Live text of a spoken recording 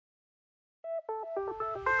So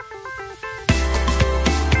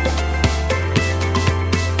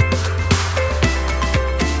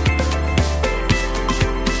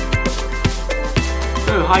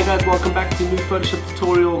hi guys, welcome back to a new Photoshop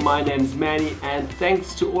tutorial. My name is Manny, and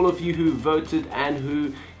thanks to all of you who voted and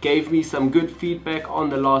who gave me some good feedback on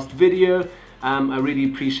the last video. I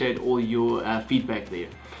really appreciate all your feedback there.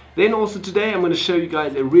 Then also today I'm going to show you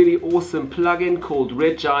guys a really awesome plugin called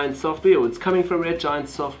Red Giant software, or it's coming from Red Giant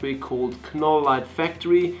software called Knoll Light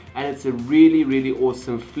Factory, and it's a really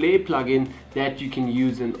awesome flare plugin that you can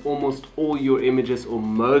use in almost all your images or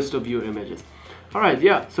most of your images. Alright,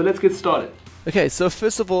 yeah, so let's get started. Okay, so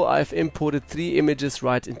first of all, I've imported 3 images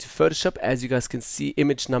right into Photoshop. As you guys can see,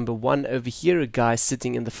 image number 1 over here, a guy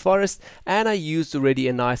sitting in the forest, and I used already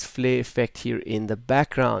a nice flare effect here in the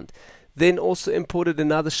background. Then also imported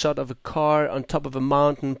another shot of a car on top of a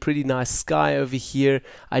mountain, pretty nice sky over here.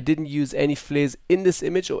 I didn't use any flares in this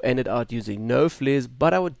image or ended out using no flares,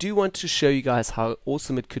 but I do want to show you guys how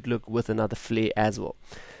awesome it could look with another flare as well.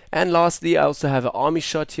 And lastly, I also have an army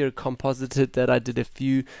shot here composited that I did a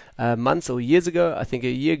few months or years ago, I think a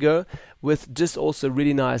year ago, with just also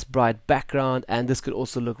really nice bright background, and this could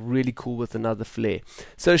also look really cool with another flare.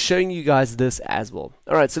 So showing you guys this as well.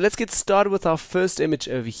 Alright, so let's get started with our first image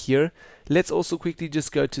over here. Let's also quickly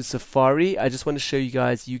just go to Safari. I just want to show you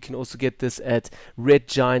guys you can also get this at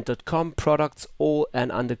redgiant.com, products all,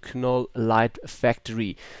 and under Knoll Light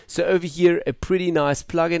Factory. So over here, a pretty nice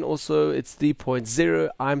plugin. Also it's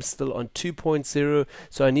 3.0. I'm still on 2.0,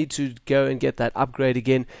 so I need to go and get that upgrade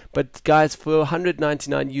again. But guys, for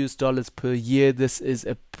 $199 per year, this is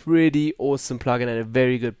a pretty awesome plugin at a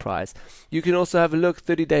very good price. You can also have a look,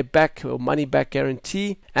 30-day back or money back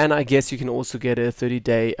guarantee, and I guess you can also get a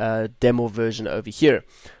 30-day demo version over here.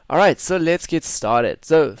 Alright, so let's get started.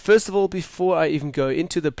 So first of all, before I even go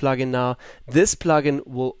into the plugin now, this plugin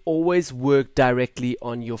will always work directly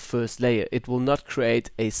on your first layer. It will not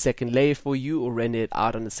create a second layer for you or render it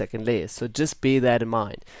out on the second layer, so just bear that in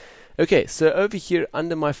mind. Okay, so over here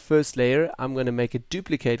under my first layer, I'm going to make a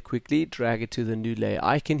duplicate quickly, drag it to the new layer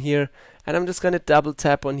icon here, and I'm just going to double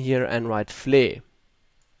tap on here and write flare.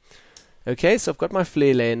 Okay, so I've got my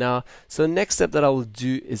flare layer now. So next step that I will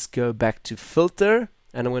do is go back to filter,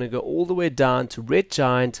 and I'm going to go all the way down to Red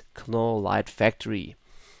Giant Knoll Light Factory.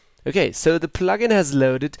 Okay, so the plugin has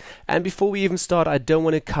loaded, and before we even start, I don't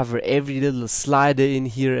want to cover every little slider in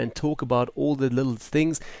here and talk about all the little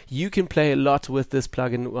things. You can play a lot with this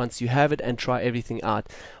plugin once you have it and try everything out.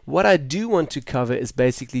 What I do want to cover is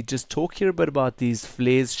basically just talk here a bit about these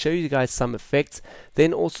flares, show you guys some effects.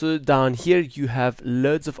 Then also down here you have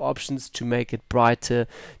loads of options to make it brighter,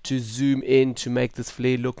 to zoom in, to make this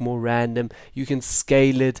flare look more random. You can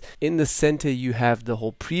scale it. In the center you have the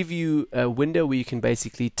whole preview window where you can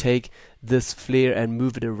basically take this flare and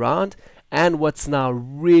move it around. And what's now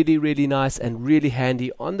really nice and really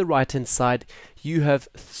handy, on the right hand side you have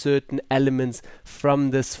certain elements from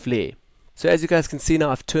this flare. So as you guys can see now,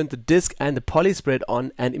 I've turned the disk and the poly spread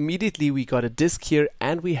on, and immediately we got a disk here,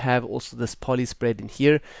 and we have also this poly spread in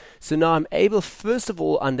here. So now I'm able, first of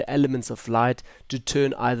all, under elements of light, to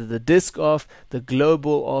turn either the disk off, the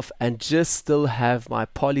global off, and just still have my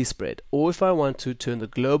poly spread. Or if I want to, turn the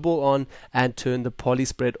global on and turn the poly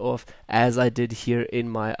spread off, as I did here in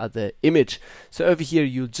my other image. So over here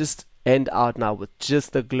you'll just end out now with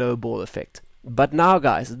just the global effect. But now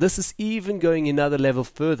guys, this is even going another level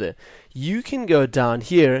further. You can go down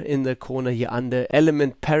here in the corner here under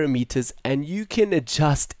element parameters, and you can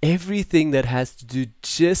adjust everything that has to do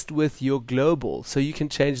just with your global. So you can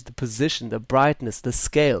change the position, the brightness, the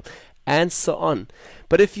scale, and so on.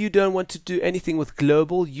 But if you don't want to do anything with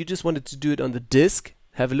global, you just wanted to do it on the disk,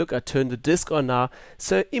 have a look, I turned the disk on now,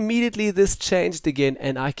 so immediately this changed again,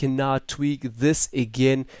 and I can now tweak this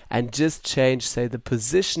again and just change, say, the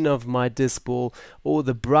position of my disk ball or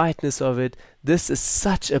the brightness of it. This is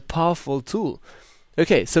such a powerful tool.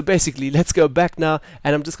 Okay, so basically let's go back now,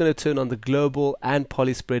 and I'm just going to turn on the global and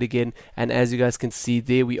poly spread again, and as you guys can see,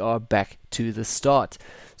 there we are back to the start.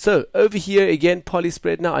 So over here again, poly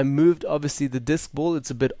spread. Now I moved obviously the disk ball,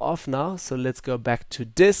 it's a bit off now, so let's go back to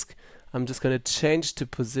disk. I'm just going to change to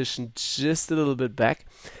position just a little bit back,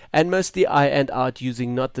 and mostly I end out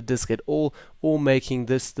using not the disk at all, or making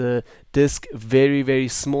this the disk very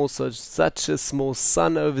small, so such a small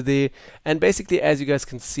sun over there. And basically, as you guys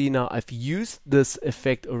can see now, I've used this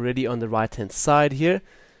effect already on the right hand side here,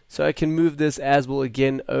 so I can move this as well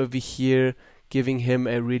again over here, giving him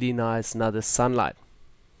a really nice another sunlight.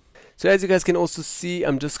 So as you guys can also see,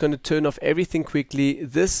 I'm just going to turn off everything quickly.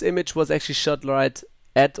 This image was actually shot right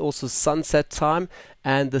at also sunset time,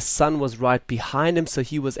 and the sun was right behind him, so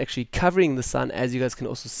he was actually covering the sun. As you guys can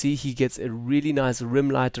also see, he gets a really nice rim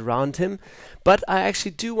light around him. But I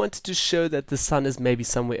actually do want to show that the sun is maybe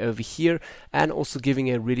somewhere over here, and also giving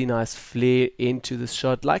a really nice flare into the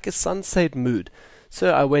shot, like a sunset mood.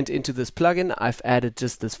 So I went into this plugin, I've added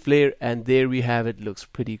just this flare, and there we have it. Looks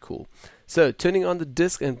pretty cool. So turning on the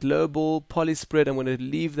disk and global poly spread, I'm going to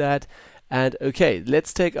leave that. And okay,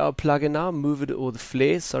 let's take our plugin now, move it, or the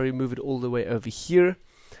flare, sorry, move it all the way over here.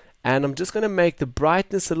 And I'm just going to make the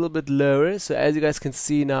brightness a little bit lower. So as you guys can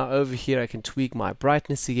see now over here, I can tweak my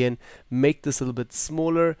brightness again, make this a little bit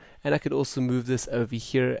smaller, and I could also move this over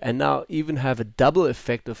here and now even have a double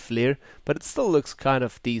effect of flare, but it still looks kind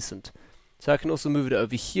of decent. So I can also move it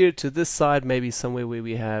over here to this side, maybe somewhere where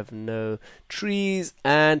we have no trees,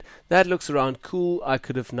 and that looks around cool. I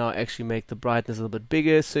could have now actually make the brightness a little bit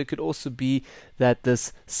bigger, so it could also be that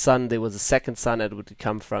this sun, there was a second sun that would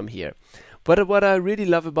come from here. But what I really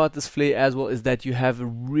love about this flare as well is that you have a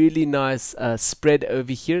really nice spread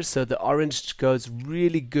over here, so the orange goes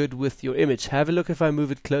really good with your image. Have a look if I move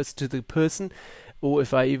it closer to the person, or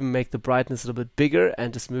if I even make the brightness a little bit bigger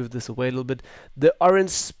and just move this away a little bit. The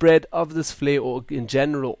orange spread of this flare, or in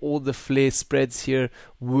general all the flare spreads here,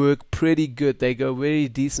 work pretty good. They go very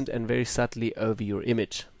decent and very subtly over your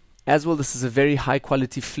image. As well, this is a very high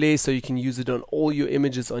quality flare, so you can use it on all your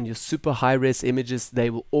images, on your super high res images.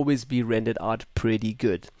 They will always be rendered out pretty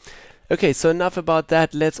good. Okay, so enough about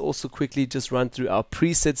that. Let's also quickly just run through our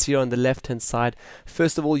presets here on the left hand side.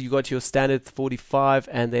 First of all, you got your standard 45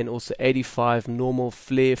 and then also 85 normal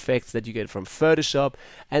flare effects that you get from Photoshop,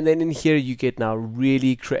 and then in here you get now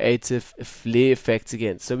really creative flare effects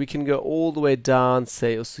again. So we can go all the way down,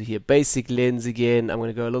 say also here basic lens again. I'm going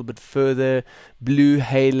to go a little bit further, blue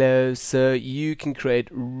halo, so you can create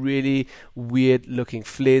really weird looking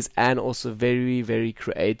flares and also very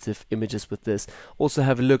creative images with this. Also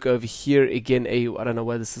have a look over here again, I don't know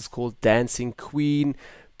what this is called, Dancing Queen,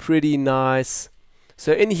 pretty nice.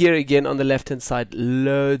 So in here again on the left hand side,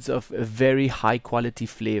 loads of very high quality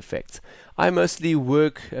flare effects. I mostly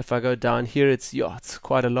work, if I go down here, it's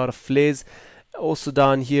quite a lot of flares. Also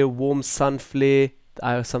down here, warm sun flare.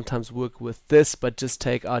 I sometimes work with this, but just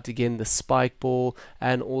take out again the spike ball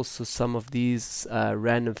and also some of these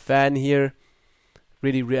random fan here.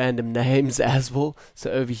 Really random names as well. So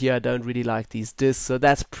over here I don't really like these discs, so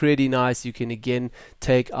that's pretty nice. You can again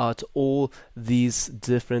take out all these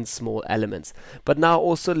different small elements. But now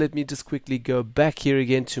also let me just quickly go back here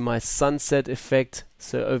again to my sunset effect.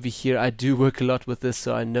 So over here I do work a lot with this,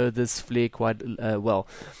 so I know this flare quite well.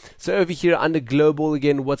 So over here under global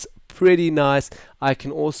again, what's pretty nice, I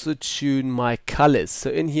can also tune my colors. So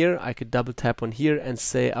in here I could double tap on here and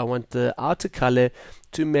say I want the outer color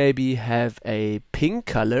to maybe have a pink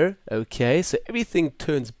color. Okay, so everything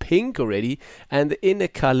turns pink already, and the inner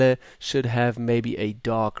color should have maybe a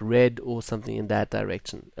dark red or something in that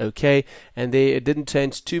direction. Okay, and there it didn't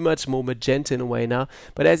change too much, more magenta in a way now,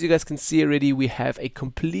 but as you guys can see already, we have a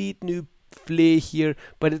complete new flare here,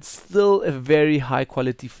 but it's still a very high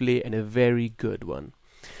quality flare and a very good one.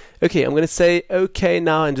 Okay, I'm going to say okay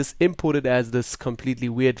now and just import it as this completely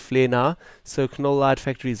weird flare now. So Knoll Light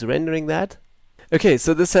Factory is rendering that. Okay,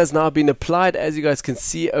 so this has now been applied. As you guys can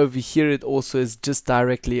see over here, it also is just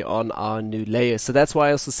directly on our new layer. So that's why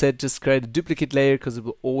I also said just create a duplicate layer, because it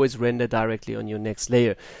will always render directly on your next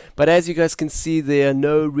layer. But as you guys can see, there are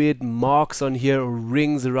no red marks on here or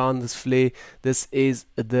rings around this flare. This is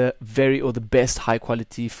the best high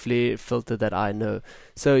quality flare filter that I know.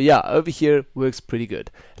 So yeah, over here works pretty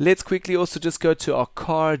good. Let's quickly also just go to our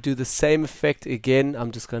car, do the same effect again.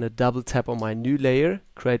 I'm just going to double tap on my new layer,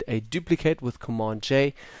 create a duplicate with Command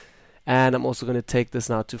J, and I'm also going to take this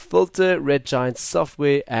now to filter, Red Giant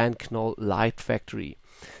Software, and Knoll Light Factory.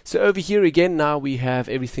 So over here again, now we have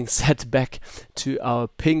everything set back to our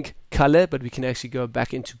pink color, but we can actually go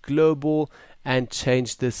back into global and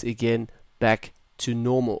change this again back to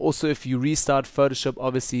normal. Also, if you restart Photoshop,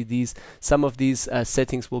 obviously some of these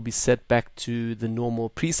settings will be set back to the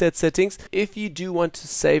normal preset settings. If you do want to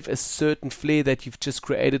save a certain flare that you've just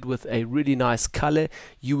created with a really nice color,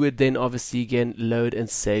 you would then obviously again load and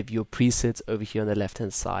save your presets over here on the left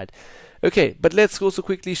hand side. Okay, but let's also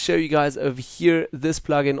quickly show you guys over here. This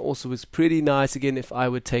plugin also is pretty nice. Again, if I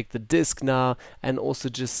would take the disk now and also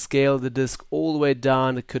just scale the disk all the way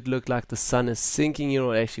down, it could look like the sun is sinking here,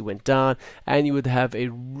 or it actually went down, and you would have a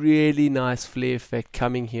really nice flare effect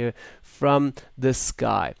coming here from the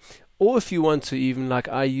sky. Or if you want to, even like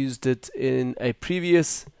I used it in a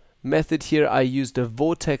previous method here, I used a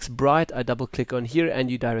vortex bright. I double click on here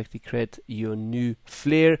and you directly create your new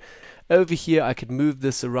flare. Over here I could move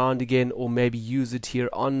this around again, or maybe use it here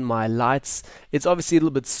on my lights. It's obviously a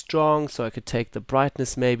little bit strong, so I could take the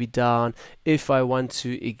brightness maybe down. If I want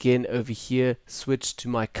to, again over here, switch to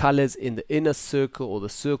my colors in the inner circle or the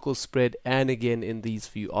circle spread, and again in these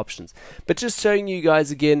few options. But just showing you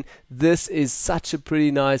guys again, this is such a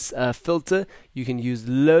pretty nice filter. You can use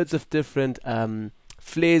loads of different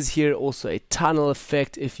flares here, also a tunnel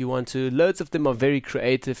effect if you want to. Loads of them are very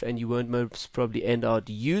creative and you won't most probably end out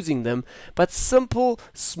using them, but simple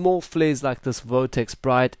small flares like this vortex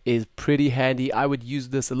bright is pretty handy. I would use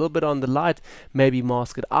this a little bit on the light, maybe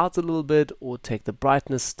mask it out a little bit or take the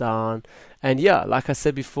brightness down. And yeah, like I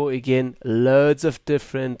said before, again, loads of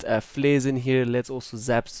different flares in here. Let's also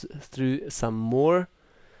zap through some more.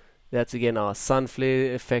 That's again our sun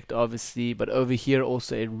flare effect, obviously, but over here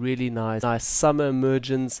also a really nice summer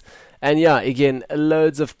emergence. And yeah, again,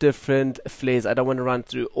 loads of different flares. I don't want to run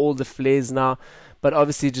through all the flares now, but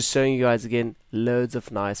obviously just showing you guys again, loads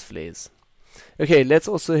of nice flares. Okay, let's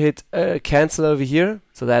also hit cancel over here.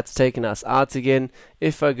 So that's taken us out again.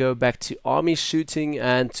 If I go back to army shooting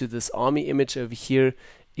and to this army image over here,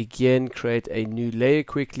 again, create a new layer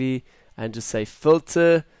quickly and just say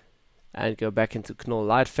filter. And go back into Knoll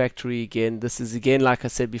Light Factory again. This is again, like I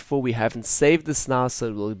said before, we haven't saved this now, so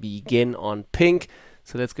it will be again on pink.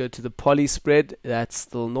 So let's go to the poly spread. That's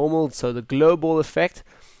still normal. So the glow ball effect,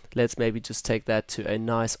 let's maybe just take that to a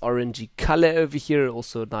nice orangey color over here.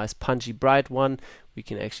 Also a nice punchy bright one. We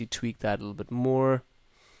can actually tweak that a little bit more.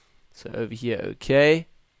 So over here, okay.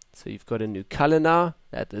 So you've got a new color now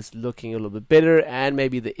that is looking a little bit better, and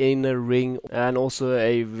maybe the inner ring, and also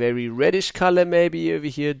a very reddish color maybe over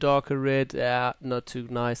here, darker red. Not too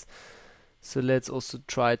nice. So let's also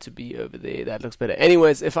try to be over there. That looks better.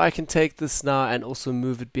 Anyways, if I can take this now and also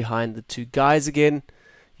move it behind the two guys again,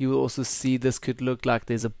 you will also see this could look like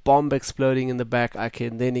there's a bomb exploding in the back. I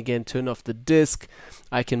can then again turn off the disc.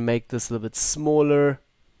 I can make this a little bit smaller.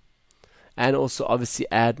 And also obviously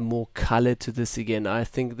add more color to this again. I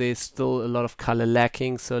think there's still a lot of color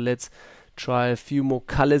lacking, so let's try a few more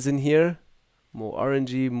colors in here. More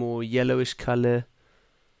orangey, more yellowish color.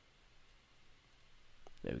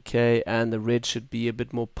 Okay, and the red should be a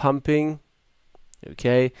bit more pumping.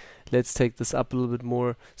 Okay, let's take this up a little bit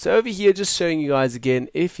more. So over here, just showing you guys again,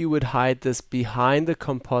 if you would hide this behind the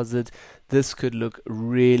composite, this could look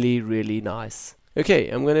really, really nice. Okay,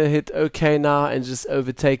 I'm going to hit OK now and just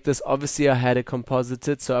overtake this. Obviously, I had it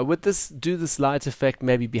composited, so I would do this light effect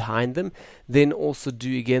maybe behind them, then also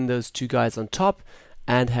do again those two guys on top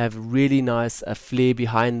and have really nice flare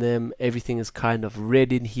behind them. Everything is kind of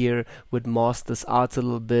red in here, would mask this out a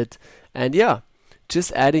little bit. And yeah,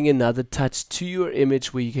 just adding another touch to your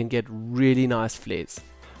image where you can get really nice flares.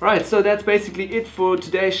 Alright, so that's basically it for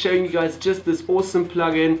today, showing you guys just this awesome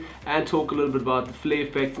plugin and talk a little bit about the flare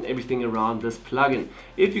effects and everything around this plugin.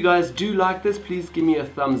 If you guys do like this, please give me a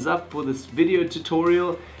thumbs up for this video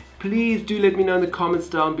tutorial. Please do let me know in the comments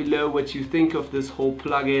down below what you think of this whole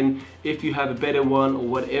plugin. If you have a better one or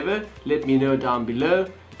whatever, let me know down below.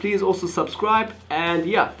 Please also subscribe, and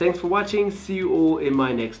yeah, thanks for watching. See you all in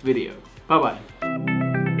my next video. Bye bye.